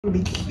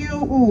Be cute.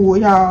 Ooh,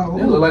 y'all.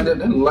 They look like that.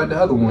 They look like the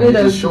other one. It's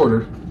just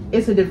shorter.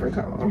 It's a different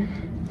color.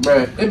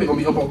 Bruh, it be gonna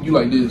be up on you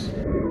like this.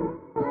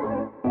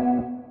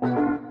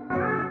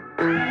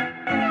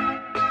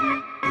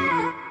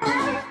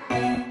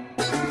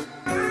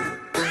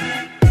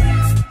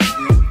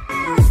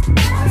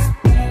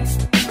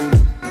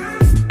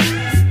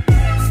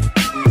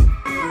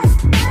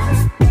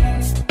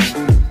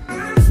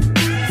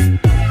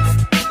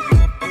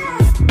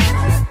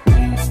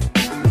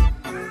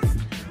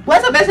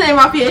 What's up, best name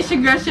Mafia? It's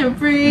your girl Shit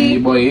Free. Hey,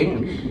 boy.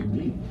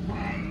 You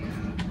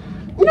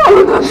know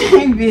we're gonna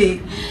be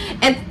big.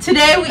 And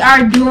today we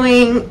are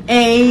doing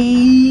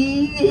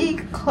a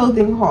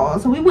clothing haul.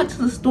 So we went to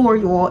the store,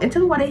 y'all, and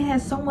tell me why they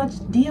had so much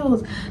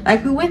deals.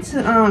 Like we went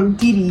to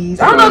DD's.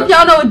 I don't know if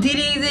y'all know what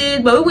DD's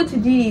is, but we went to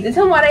DD's and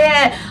tell me why they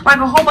had like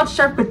a whole bunch of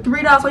shirts for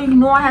 $3. So you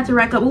know I had to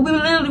rack up. Well, we were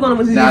literally going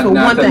to DD's for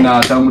one thing.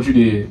 Nah, tell them what you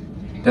did.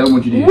 Tell them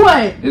what you did.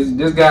 What?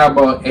 This guy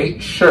bought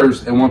 8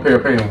 shirts and 1 pair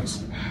of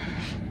pants.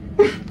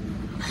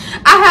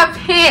 I have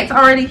pants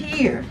already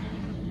here.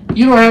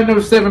 You don't have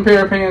those 7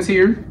 pair of pants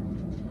here.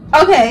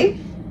 Okay.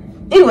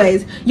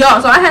 Anyways,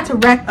 y'all, so I had to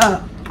rack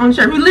up on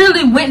shirt. We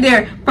literally went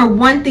there for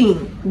one thing.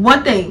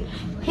 One thing.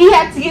 He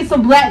had to get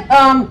some black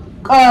pants,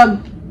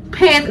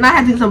 and I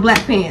had to get some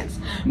black pants.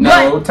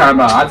 No, time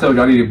out. I told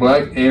you I needed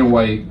black and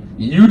white.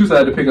 You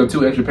decided to pick up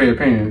 2 extra pair of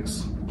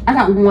pants. I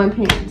got 1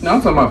 pants. No,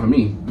 I'm talking about for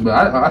me. But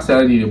I said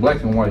I needed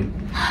black and white.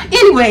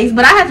 Anyways,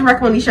 but I had to rack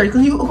up on these shirts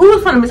because who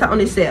was trying to miss out on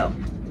this sale?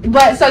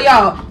 But so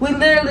y'all, we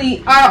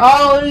literally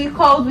all these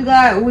clothes we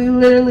got. We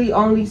literally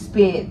only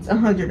spent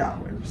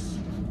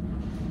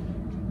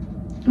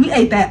 $100. We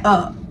ate that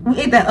up. We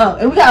ate that up,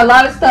 and we got a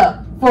lot of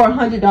stuff for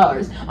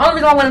 $100. Only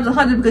reason I went up to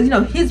 $100 because you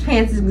know his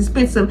pants is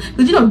expensive.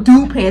 Because you know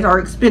dude pants are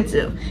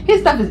expensive.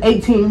 His stuff is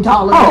 $18.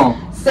 Oh,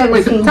 $17.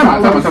 Wait, time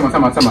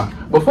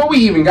out. Before we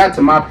even got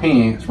to my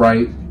pants,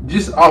 right?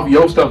 Just off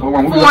your stuff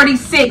alone,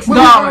 $46. We was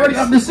already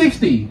up to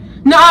 $60.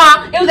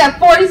 Nah, it was at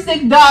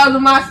 $46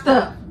 of my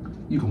stuff.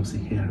 You gonna sit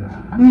here?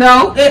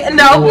 No.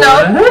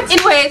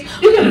 Anyways,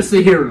 you gonna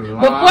sit here?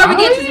 Before we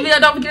get to this video,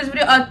 don't forget this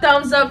video a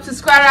thumbs up,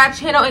 subscribe to our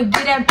channel, and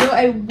get that bell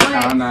a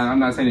one. I'm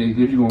not saying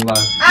that if you gonna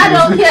lie. I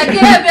don't care.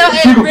 Get that bell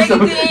and ring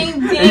ding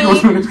ding.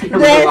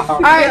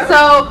 Alright,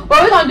 so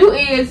what we're gonna do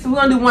is we're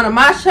gonna do one of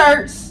my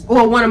shirts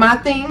or one of my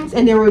things,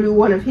 and then we'll do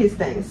one of his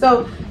things.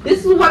 So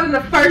this is one of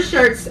the first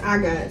shirts I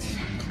got.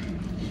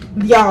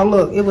 Y'all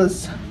look, it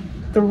was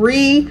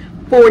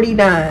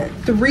 $3.49.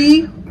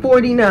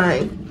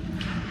 $3.49.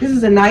 This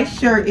is a nice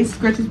shirt. It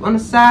stretches on the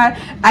side.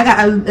 I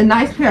got a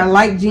nice pair of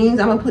light jeans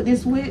I'm gonna put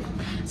this with.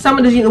 Some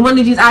of the jeans, one of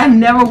the jeans I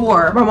never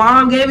wore. My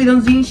mom gave me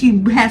those jeans.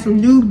 She had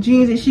some new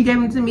jeans and she gave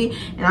them to me.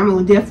 And I'm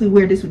gonna definitely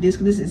wear this with this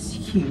because this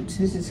is cute.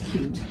 This is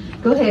cute.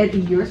 Go ahead,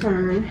 your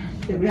turn.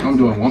 I'm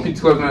doing 1 piece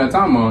of clothing at a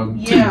time or 2?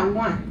 Yeah,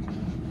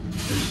 1.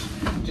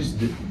 Just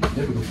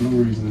difficult for no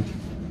reason.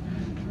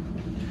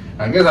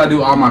 I guess I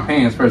do all my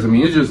pants first. I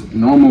mean, it's just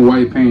normal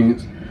white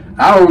pants.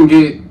 I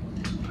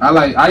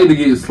usually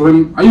get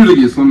slim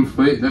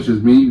fit. That's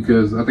just me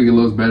because I think it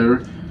looks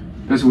better.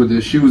 Especially with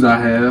the shoes I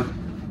have,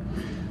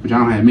 which I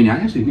don't have many.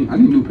 I need a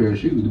new pair of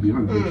shoes to be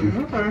honest with you.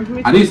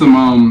 Okay. I need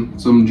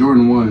some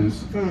Jordan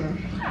 1s.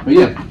 But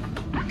yeah.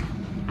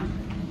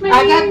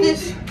 I got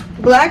this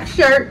black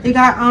shirt. It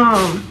got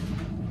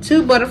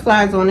 2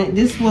 butterflies on it.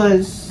 This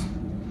was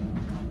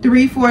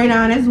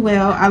 $3.49 as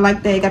well. I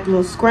like that. It got the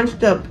little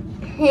scrunched up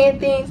hand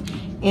things.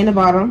 And the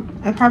bottom.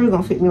 It's probably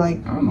gonna fit me like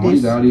I don't know,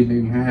 these all these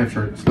big half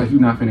shirts. Like you're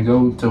not finna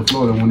go to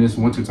Florida when it's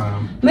winter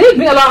time. Leave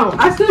me alone.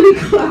 I still need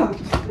clothes.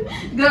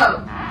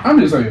 Go. I'm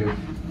just saying.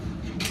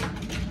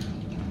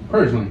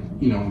 Personally,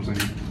 you know what I'm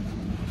saying.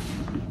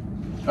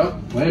 Oh,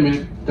 wait a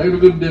minute.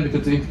 Technical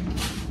difficulty.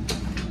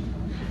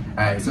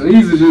 Alright, so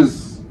these are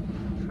just,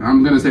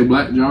 I'm gonna say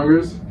black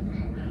joggers.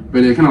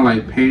 But they're kinda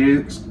like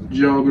pants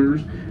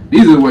joggers.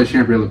 These are what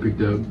Champerella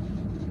picked up.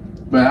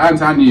 But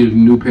I needed a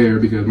new pair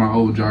because my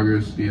old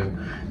joggers, yeah.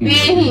 Then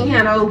he ain't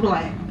had no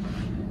black.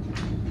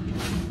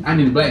 I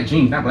need black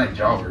jeans, not black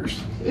joggers.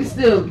 It's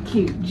still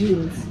cute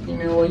jeans. You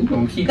know what? You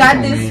gonna keep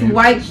got this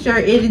white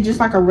shirt. It is just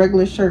like a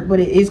regular shirt, but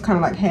it is kind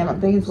of like half. I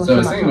think it's so it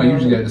seems like you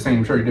usually got the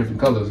same shirt, different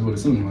colors. What it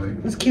seems like.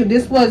 It's cute.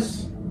 This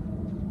was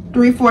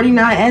 $3.49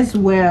 as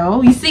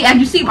well. You see, as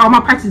you see, all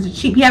my prices are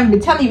cheap. He haven't been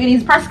telling you any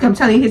of his prices. I'm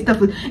telling you his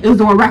stuff it was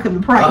doing rack up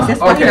the price.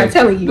 That's why he's not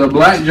telling you. The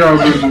black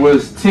joggers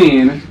was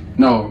 10.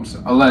 No,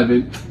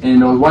 11,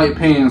 and those white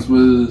pants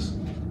was.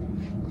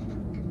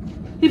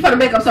 He trying to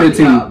make up something.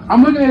 15.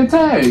 I'm looking at the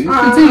tag. It's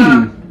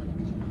 15.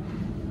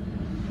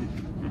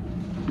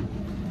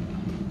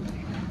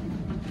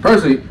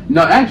 Personally,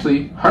 no,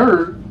 actually,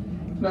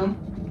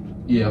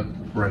 yeah,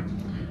 right.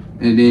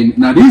 And then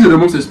now these are the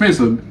most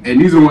expensive, and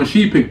these are the ones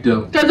she picked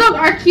up. Cause those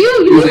are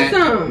cute. You need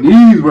some.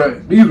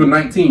 These were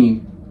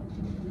 19.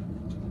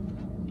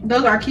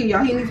 Those are cute,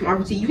 y'all. He needs some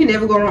armor tee. You can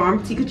never go wrong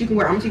armor tee because you can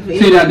wear armor tee for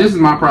anything. See, now this is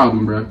my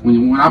problem, bro.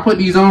 When I put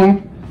these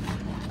on,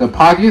 the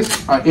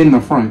pockets are in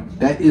the front.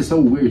 That is so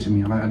weird to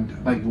me.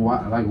 Like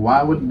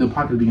why would the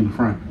pocket be in the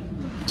front?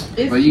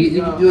 It's, like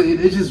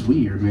it's just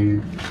weird,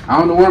 man. I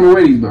don't know where I'm gonna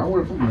wear these, but I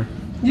wear them somewhere.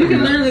 You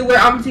can literally wear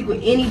Armatique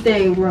with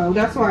anything, bro.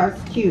 That's why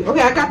it's cute.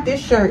 Okay, I got this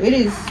shirt. It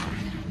is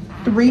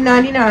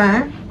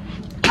 $3.99.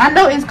 I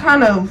know it's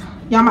kind of,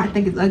 y'all might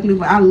think it's ugly,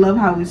 but I love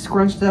how it's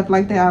scrunched up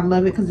like that. I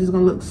love it because it's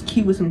gonna look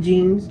cute with some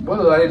jeans.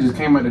 Well, like it just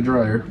came out the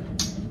dryer.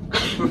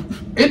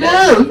 It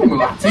does.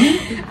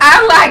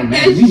 I like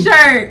this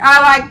shirt.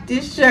 I like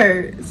this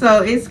shirt,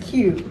 so it's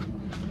cute.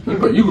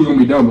 You was gonna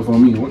be done before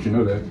me. I want you to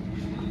know that.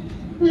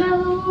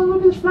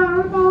 Love is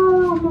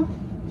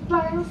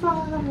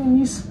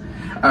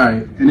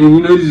alright, and then you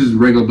know these is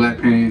regular black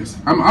pants.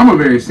 I'm a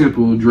very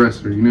simple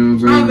dresser, you know what I'm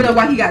saying? I don't even know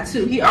why he got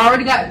two. He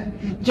already got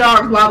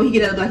joggers. Why would he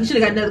get another? He should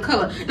have got another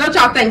color. Don't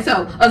y'all think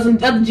so? Or some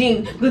other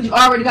jeans, because you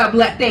already got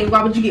black things.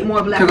 Why would you get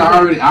more black? Because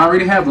I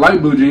already have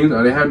light blue jeans. I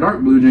already have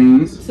dark blue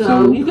jeans.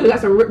 So you could have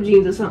got some ripped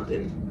jeans or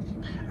something.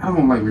 I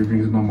don't like ripped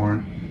jeans no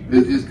more.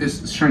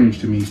 It's strange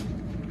to me.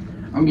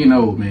 I'm getting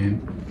old, man.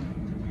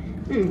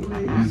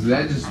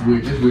 That's just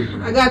weird. It's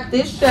weird. I got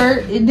this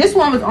shirt. This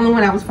one was the only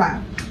one that was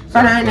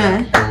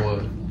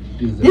 $5.99.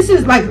 This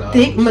is like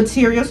thick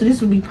material, so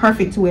this would be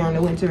perfect to wear in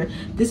the winter.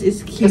 This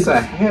is cute. It's a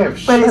half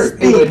shirt. But it's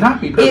thick. It would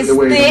not be perfect to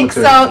wear in the winter. It's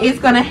thick, so it's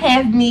gonna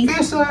have me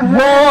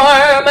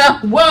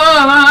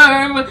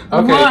warm.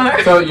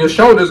 Okay, so your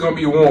shoulder's gonna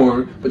be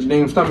warm, but your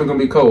damn stomach's gonna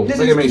be cold. This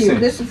Make it make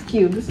sense. This is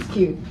cute. This is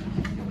cute.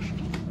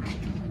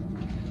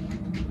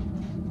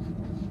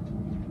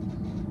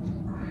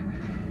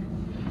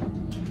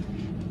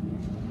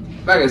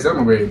 Like I said, I'm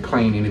a very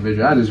plain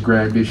individual. I just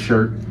grabbed this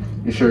shirt.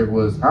 This shirt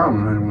was, I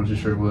don't know how much this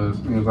shirt was.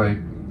 It was like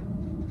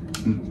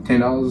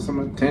 $10 or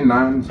something,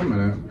 $10, something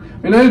like that.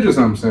 I mean, it's just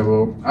something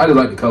simple. I just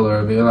like the color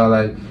of it. And I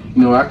like,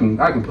 you know, I can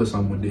put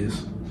something with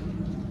this.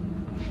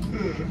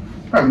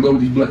 I can go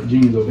with these black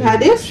jeans over now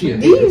here.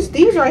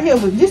 These right here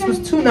this was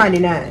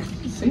 $2.99.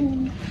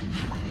 See?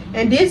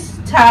 And this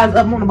ties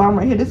up on the bottom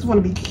right here. This is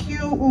gonna be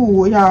cute.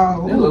 Ooh,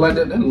 y'all. They look like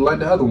that. They look like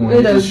the other one.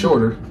 It's just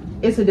shorter.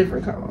 It's a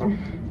different color.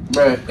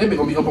 But it be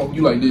gonna be up on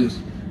you like this.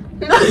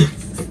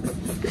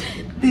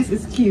 This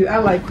is cute. I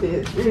like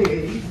this.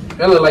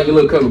 That look like your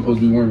little cousin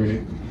supposed to be wearing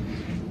it.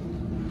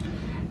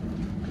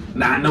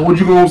 Now I know what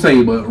you gonna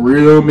say, but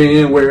real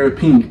men wear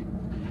pink.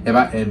 If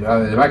I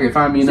can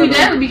find me another. See,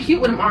 that would be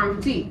cute with an arm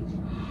petite.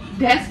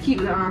 That's cute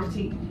with an arm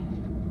petite.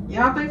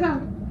 Y'all think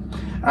so?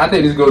 I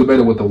think this goes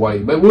better with the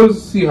white, but we'll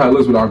see how it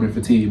looks with arm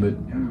fatigue. But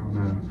I don't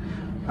know.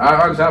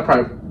 I'll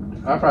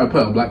probably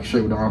put a black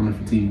shirt with the arm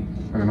fatigue.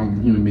 Like I'm a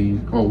human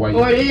being, or white.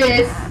 Or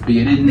this. But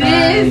yeah, this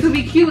nice. Would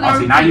be cute. Oh,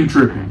 see, now you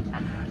tripping.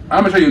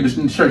 I'm gonna show you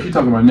the shirt. She's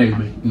talking about next,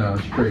 but no,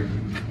 she's crazy.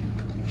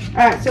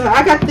 Alright, so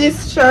I got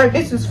this shirt.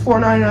 This is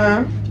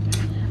 $4.99.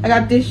 I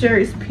got this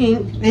shirt. It's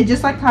pink. It's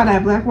just like how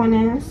that black one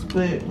is,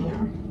 but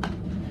yeah.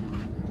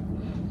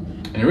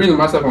 And the reason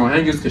myself on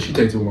hangers because she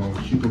takes too long.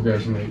 She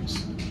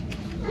procrastinates.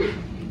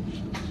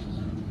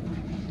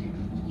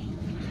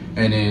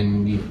 And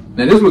then yeah.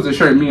 Now this was a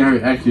shirt me and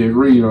her actually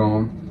agreed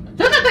on.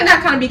 Don't you think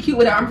that kind of be cute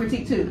with an arm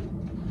petite too?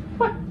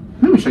 What?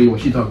 Let me show you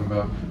what she's talking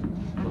about.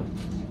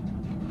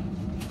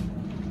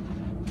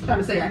 Trying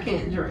to say I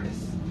can't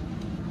dress.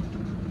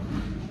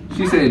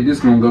 She said this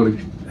gonna go to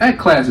that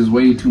class is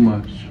way too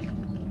much.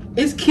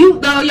 It's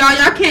cute though, y'all.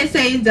 Y'all can't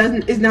say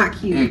it's not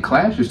cute. It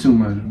clashes too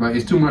much. Like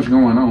it's too much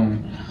going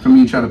on for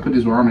me to try to put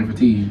this with arm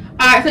fatigue.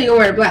 Alright, so you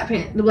wear the black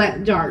pants, the black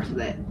joggers for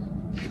that.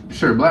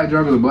 Sure, black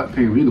joggers or black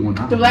pants, either one.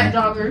 The black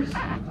joggers.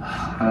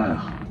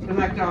 The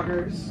black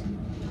joggers.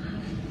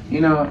 You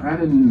know, I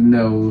didn't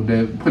know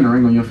that putting a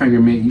ring on your finger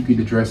meant you could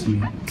address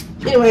me.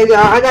 Anyways, y'all,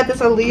 I got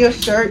this Aaliyah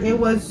shirt. It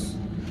was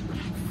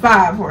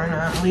 $5 for an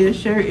Aaliyah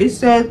shirt. It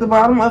says, the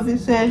bottom of it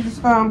says,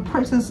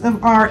 Princess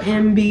of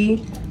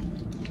R&B.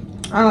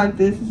 I like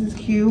this. This is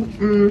cute.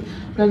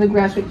 Another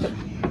graphic.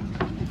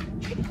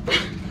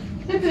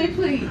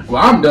 Please.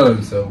 Well, I'm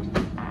done, so.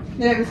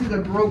 Yeah, this is a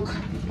broke.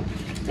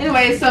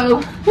 Anyway,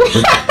 so.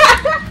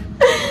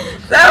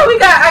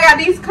 I got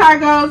these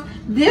cargos.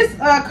 This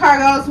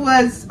cargos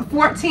was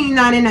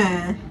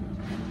 $14.99.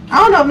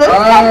 I don't know.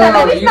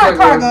 These not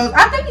cargos.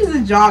 I think these are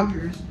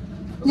joggers.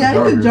 Yeah,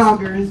 these are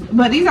joggers.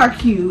 But these are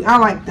cute. I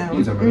like them.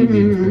 These are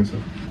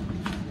expensive.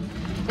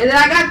 And then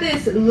I got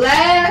this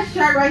last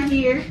shirt right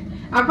here.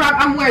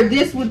 I'm wearing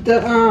this with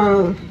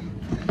the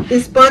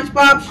this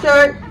SpongeBob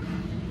shirt.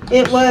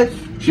 It was.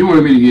 She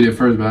wanted me to get it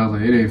first, but I was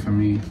like, it ain't for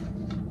me.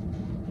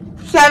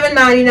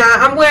 $7.99.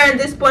 I'm wearing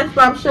this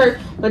SpongeBob shirt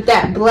with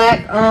that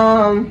black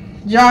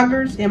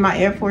joggers and my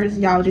Air Force.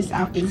 Y'all, this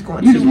outfit is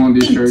going. You just want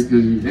this shirt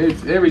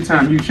because every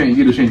time you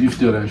get a change, you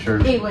steal that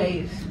shirt.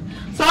 Anyways,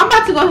 so I'm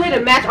about to go ahead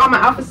and match all my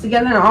outfits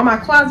together in all my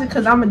closet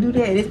because I'm gonna do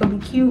that and it's gonna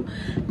be cute.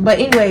 But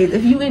anyways,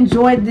 if you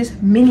enjoyed this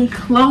mini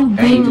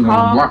clothing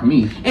haul, block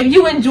me. If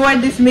you enjoyed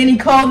this mini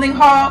clothing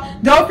haul,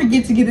 don't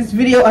forget to give this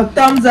video a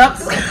thumbs up.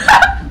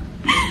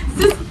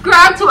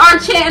 Subscribe to our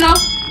channel.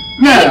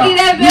 Yeah,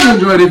 if you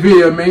enjoyed the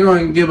video, man, go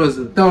ahead and give us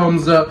a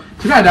thumbs up.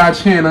 Subscribe to our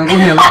channel. Go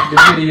ahead and like the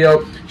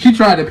video. She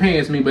tried to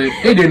pants me, but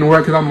it didn't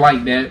work because I'm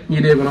like that.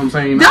 You dig what I'm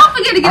saying? Don't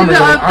forget to give the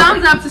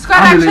thumbs up.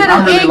 Subscribe to our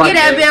channel and get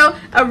that bell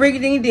a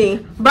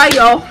ring-a-ding-ding. Bye,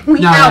 y'all.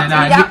 We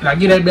out.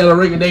 Get that bell a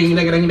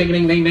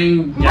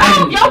ring-a-ding-ding-ding-ding-ding-ding.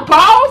 Your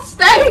balls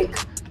stink.